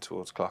drop down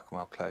towards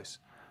Clerkenwell Close.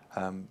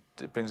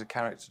 It brings a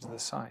character to the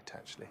site,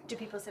 actually. Do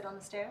people sit on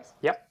the stairs?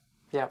 Yep.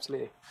 Yeah,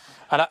 absolutely.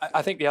 And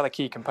I think the other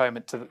key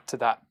component to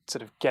that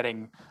sort of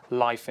getting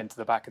life into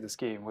the back of the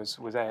scheme was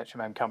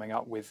AHMM coming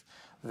up with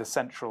the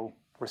central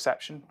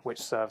reception, which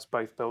serves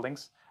both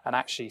buildings, and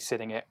actually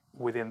sitting it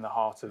within the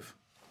heart of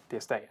the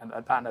estate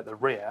and at the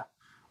rear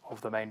of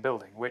the main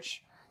building,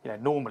 which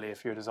normally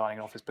if you're designing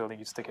an office building,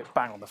 you'd stick it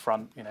bang on the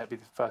front. It'd be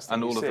the first thing.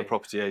 And all of the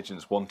property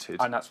agents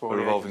wanted and that's what a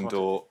revolving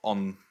door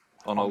on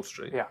Old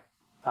Street. Yeah.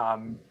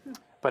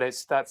 But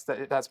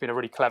that's been a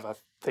really clever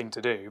thing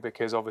to do,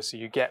 because obviously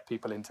you get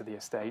people into the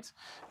estate,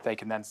 they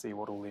can then see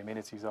what all the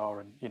amenities are,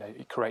 and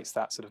it creates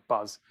that sort of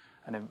buzz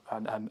and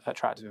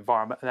attractive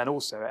environment, and then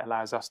also it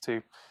allows us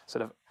to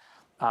sort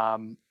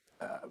of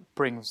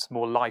bring some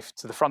more life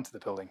to the front of the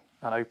building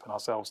and open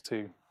ourselves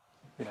to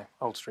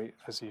Old Street,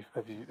 as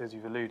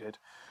you've alluded,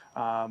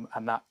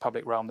 and that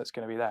public realm that's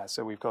going to be there.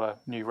 So we've got a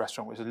new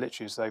restaurant which is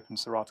literally just opened,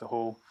 Serrata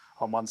Hall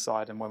on one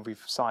side, and when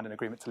we've signed an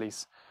agreement to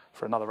lease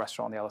for another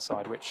restaurant on the other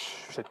side, which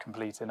should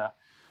complete in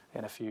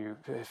a few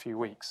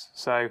weeks.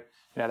 So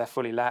they're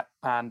fully let,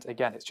 and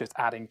again, it's just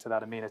adding to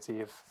that amenity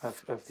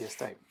of the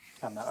estate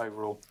and that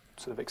overall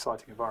sort of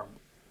exciting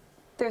environment.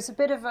 There's a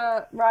bit of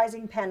a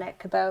rising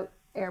panic about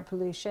air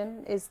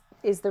pollution.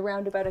 Is the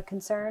roundabout a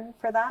concern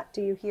for that?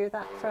 Do you hear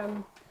that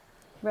from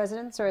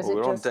residents, or is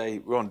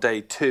we're on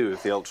day 2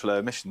 of the ultra low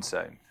emission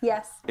zone?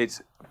 Yes.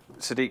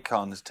 Sadiq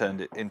Khan has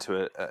turned it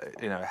into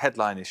a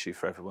headline issue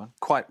for everyone,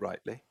 quite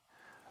rightly.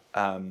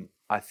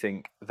 I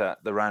think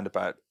that the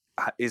roundabout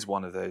is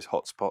one of those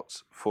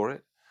hotspots for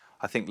it.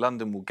 I think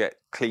London will get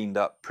cleaned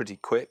up pretty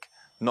quick,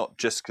 not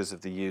just because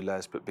of the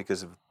ULEZ, but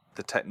because of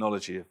the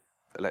technology of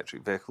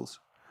electric vehicles.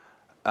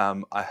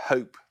 I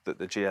hope that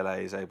the GLA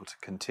is able to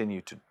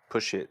continue to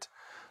push it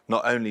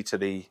not only to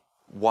the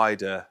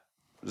wider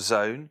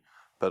zone,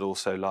 but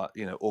also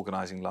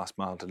organising last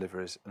mile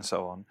deliveries and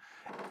so on.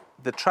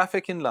 The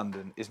traffic in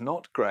London is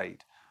not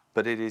great,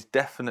 but it is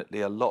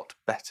definitely a lot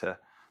better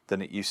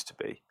than it used to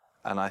be.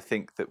 And I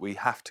think that we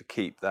have to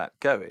keep that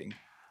going.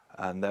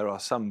 And there are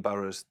some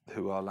boroughs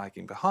who are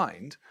lagging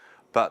behind,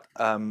 but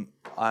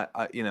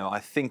I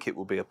think it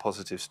will be a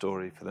positive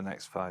story for the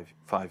next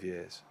five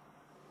years.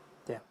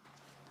 Yeah,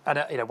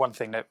 and one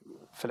thing that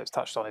Philip's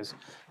touched on is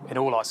in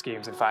all our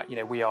schemes, in fact,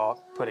 we are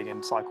putting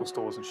in cycle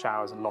stores and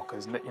showers and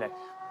lockers. And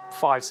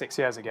 5-6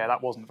 years ago,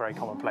 that wasn't very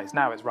commonplace.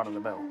 Now it's run of the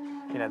mill.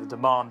 The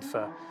demand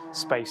for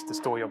space to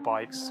store your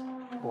bikes,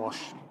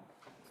 wash,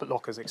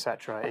 lockers,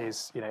 etc.,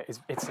 it's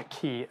a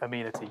key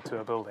amenity to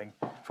a building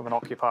from an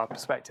occupier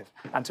perspective,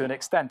 and to an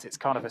extent, it's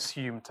kind of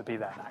assumed to be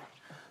there now.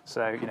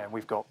 So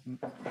we've got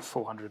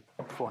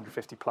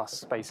 450 plus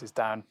spaces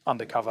down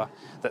undercover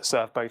that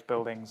serve both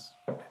buildings,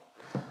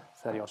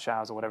 30 odd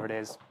showers or whatever it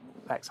is,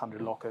 X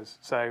hundred lockers.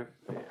 So,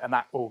 and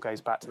that all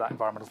goes back to that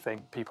environmental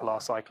thing. People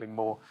are cycling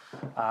more,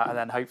 and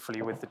then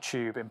hopefully with the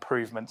tube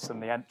improvements and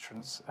the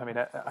entrance.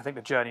 I think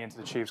the journey into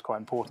the tube is quite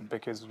important,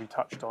 because as we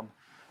touched on,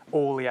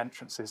 all the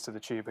entrances to the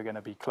tube are going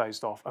to be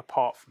closed off,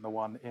 apart from the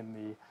one in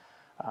the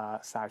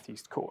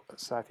southeast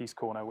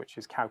corner, which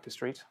is Cowper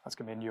Street. That's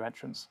going to be a new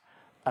entrance.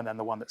 And then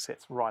the one that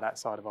sits right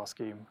outside of our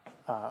scheme,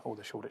 or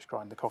the Shoreditch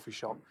Grind, the coffee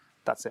shop,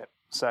 that's it.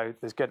 So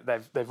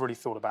they've really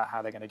thought about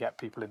how they're going to get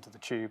people into the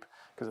tube,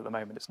 because at the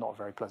moment it's not a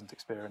very pleasant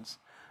experience,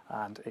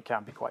 and it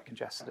can be quite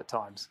congested at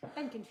times.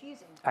 And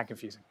confusing. And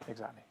confusing,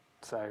 exactly.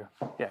 So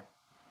yeah,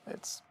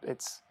 it's.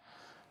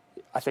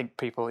 I think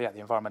people, the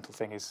environmental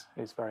thing is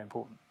very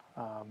important.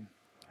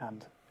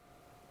 And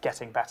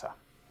getting better.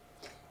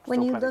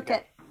 When you look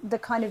at the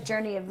kind of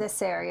journey of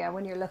this area,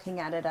 when you're looking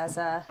at it as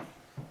a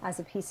as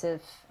a piece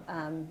of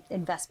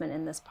investment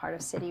in this part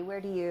of city.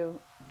 Where do you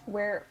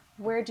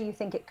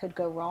think it could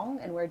go wrong,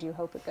 and where do you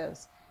hope it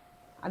goes?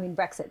 I mean,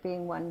 Brexit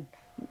being one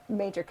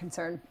major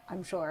concern,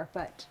 I'm sure,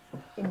 but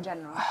in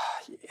general.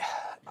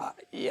 I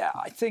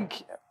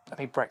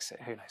mean,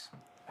 Brexit, who knows?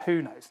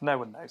 Who knows? No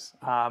one knows.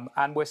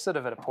 And we're sort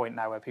of at a point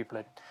now where people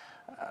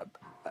are,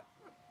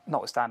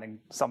 notwithstanding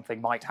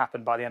something might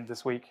happen by the end of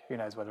this week, who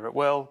knows whether it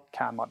will,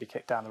 might be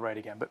kicked down the road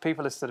again. But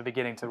people are sort of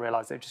beginning to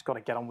realise they've just got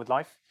to get on with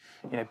life.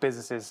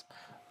 Businesses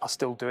are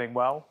still doing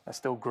well, they're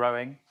still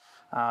growing.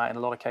 In a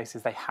lot of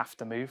cases, they have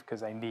to move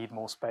because they need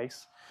more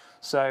space.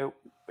 So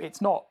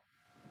it's not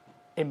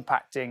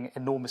impacting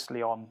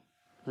enormously on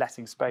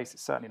letting space.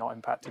 It's certainly not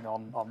impacting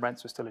on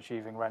rents. We're still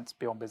achieving rents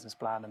beyond business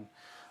plan and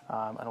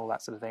all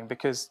that sort of thing,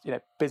 because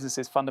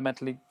businesses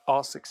fundamentally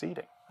are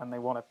succeeding and they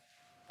want to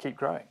keep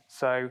growing.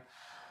 So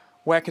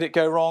where could it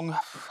go wrong?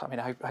 I mean,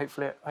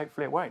 hopefully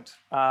it won't.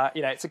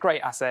 It's a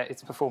great asset.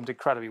 It's performed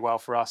incredibly well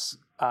for us.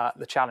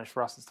 The challenge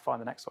for us is to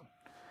find the next one,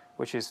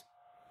 which is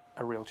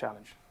a real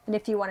challenge. And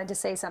if you wanted to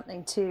say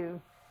something to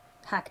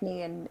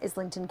Hackney and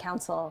Islington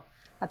Council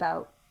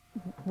about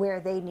where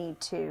they need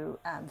to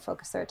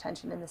focus their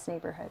attention in this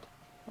neighbourhood,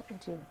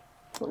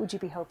 what would you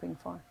be hoping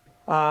for?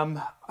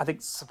 I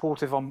think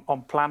supportive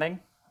on planning,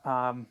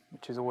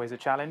 which is always a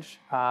challenge.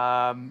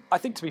 I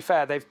think, to be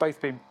fair, they've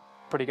both been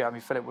pretty good. I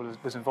mean, Philip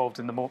was involved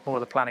in more of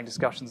the planning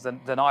discussions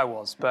than I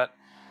was. But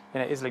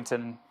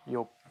Islington,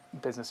 your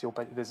business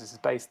is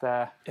based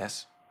there.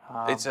 Yes,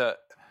 it's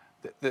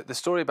the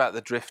story about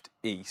the drift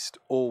east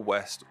or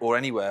west or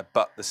anywhere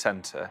but the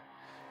centre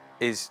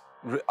is,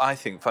 I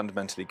think,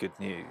 fundamentally good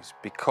news,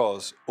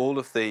 because all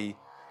of the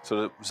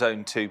sort of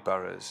Zone 2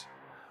 boroughs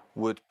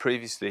would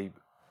previously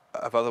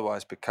have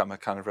otherwise become a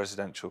kind of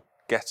residential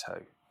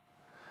ghetto.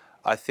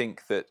 I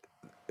think that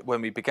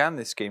when we began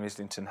this scheme,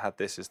 Islington had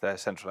this as their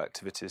central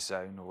activities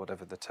zone, or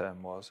whatever the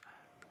term was,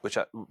 which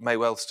may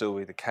well still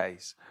be the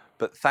case.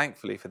 But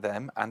thankfully for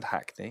them and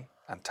Hackney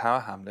and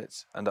Tower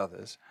Hamlets and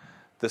others,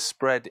 the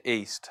spread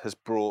east has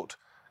brought,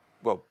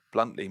 well,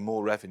 bluntly,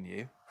 more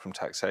revenue from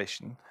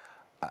taxation,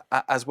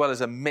 as well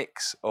as a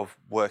mix of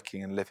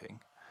working and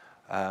living.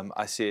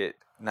 I see it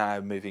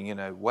now moving,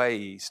 way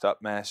east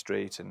up Mare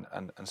Street and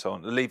so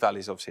on. The Lee Valley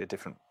is obviously a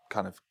different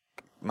kind of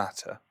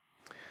matter,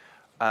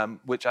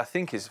 which I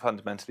think is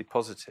fundamentally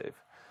positive.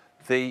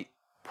 The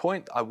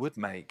point I would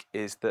make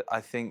is that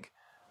I think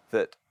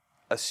that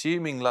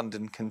assuming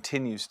London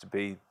continues to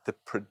be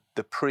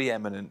the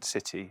preeminent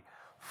city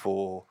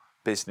for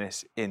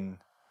business in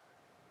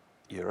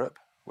Europe,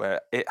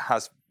 where it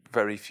has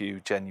very few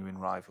genuine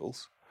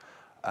rivals,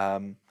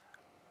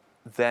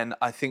 then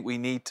I think we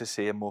need to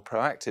see a more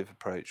proactive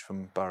approach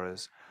from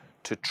boroughs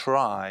to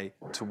try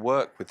to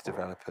work with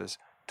developers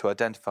to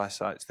identify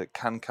sites that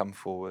can come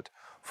forward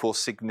for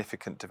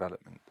significant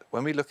development.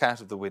 When we look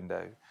out of the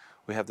window,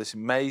 we have this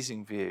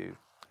amazing view,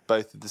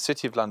 both of the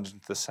City of London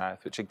to the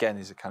south, which again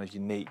is a kind of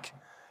unique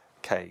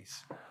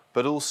case,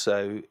 but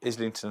also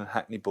Islington and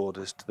Hackney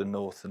borders to the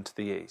north and to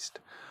the east.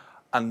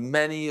 And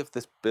many of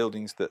the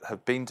buildings that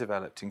have been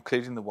developed,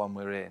 including the one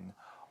we're in,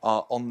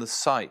 are on the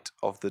site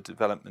of the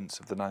developments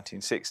of the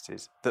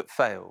 1960s that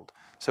failed.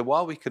 So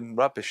while we can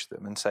rubbish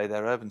them and say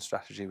their urban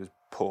strategy was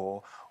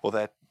poor or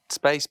their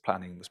space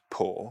planning was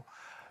poor,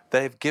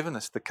 they have given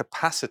us the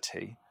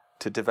capacity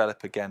to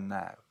develop again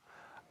now.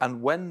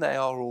 And when they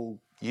are all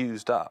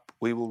used up,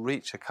 we will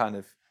reach a kind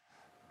of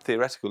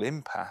theoretical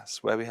impasse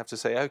where we have to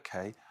say,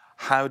 okay,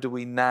 how do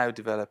we now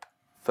develop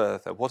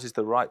further? What is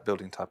the right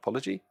building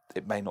typology?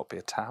 It may not be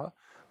a tower,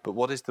 but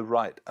what is the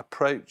right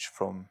approach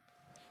from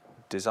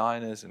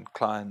designers and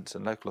clients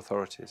and local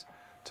authorities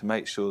to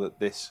make sure that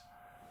this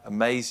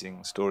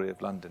amazing story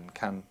of London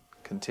can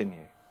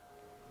continue?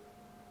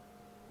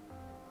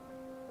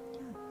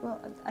 Yeah,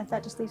 well,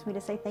 that just leaves me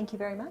to say thank you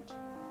very much.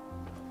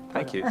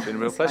 Thank you. It's been a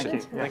real pleasure.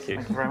 Thank you. Thank you.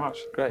 Thank you very much.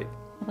 Great.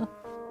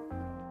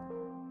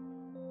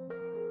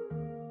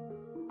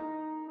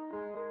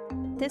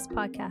 This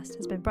podcast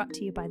has been brought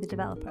to you by The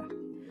Developer.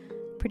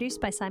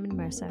 Produced by Simon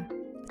Mercer,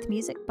 with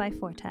music by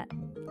Fortet.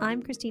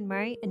 I'm Christine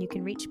Murray, and you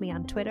can reach me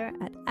on Twitter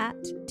at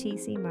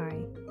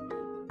 @TCMurray.